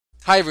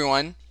Hi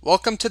everyone,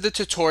 welcome to the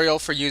tutorial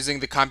for using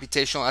the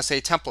Computational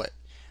Essay Template.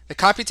 The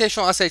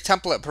Computational Essay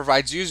Template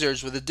provides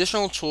users with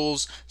additional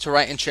tools to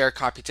write and share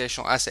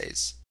computational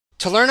essays.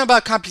 To learn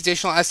about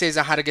computational essays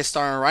and how to get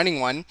started on writing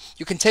one,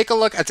 you can take a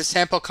look at the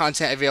sample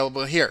content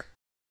available here.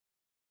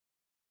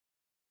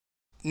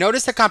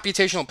 Notice the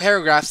computational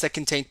paragraphs that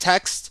contain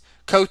text,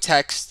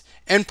 code-text,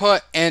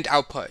 input, and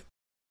output.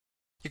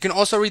 You can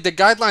also read the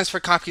guidelines for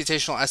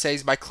computational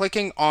essays by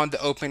clicking on the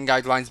Open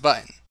Guidelines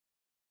button.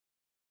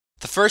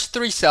 The first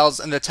three cells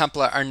in the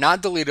template are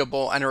not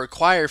deletable and are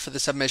required for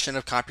the submission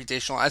of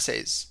computational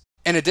essays.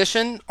 In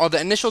addition, all the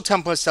initial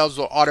template cells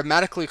will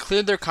automatically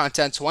clear their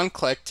contents when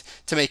clicked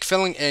to make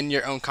filling in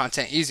your own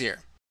content easier.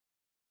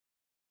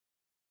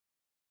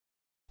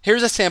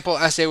 Here's a sample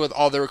essay with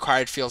all the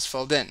required fields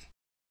filled in.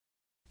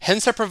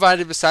 Hints are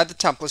provided beside the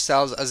template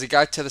cells as a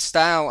guide to the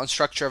style and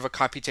structure of a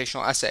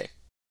computational essay.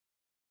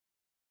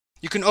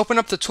 You can open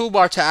up the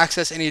toolbar to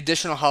access any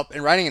additional help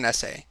in writing an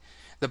essay.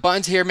 The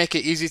buttons here make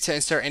it easy to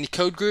insert any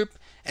code group,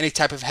 any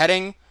type of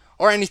heading,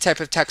 or any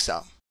type of text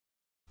cell.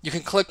 You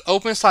can click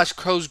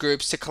open/close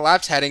groups to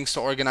collapse headings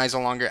to organize a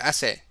longer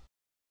essay.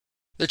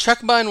 The check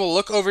button will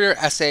look over your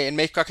essay and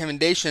make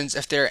recommendations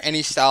if there are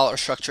any style or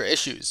structure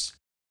issues.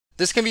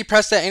 This can be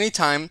pressed at any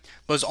time,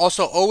 but is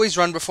also always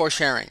run before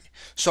sharing,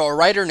 so a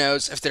writer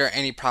knows if there are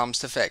any problems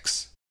to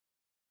fix.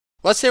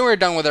 Let's say we're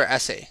done with our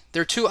essay.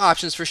 There are two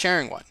options for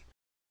sharing one.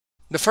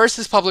 The first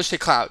is publish to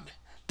cloud.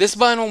 This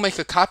button will make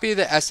a copy of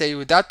the essay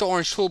without the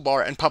orange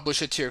toolbar and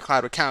publish it to your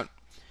cloud account.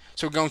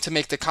 So we're going to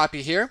make the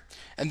copy here,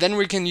 and then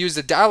we can use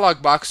the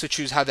dialog box to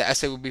choose how the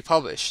essay will be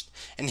published.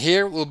 And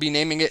here we'll be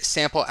naming it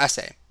Sample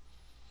Essay.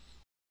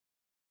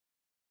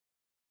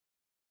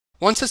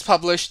 Once it's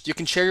published, you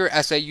can share your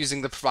essay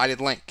using the provided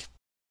link.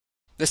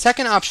 The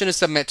second option is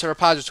Submit to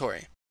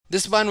Repository.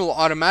 This button will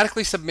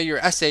automatically submit your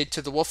essay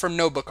to the Wolfram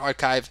Notebook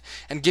archive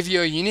and give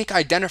you a unique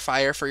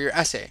identifier for your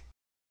essay.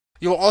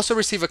 You will also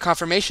receive a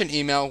confirmation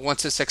email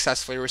once it's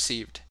successfully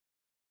received.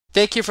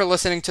 Thank you for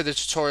listening to the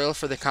tutorial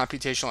for the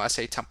Computational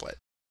Essay Template.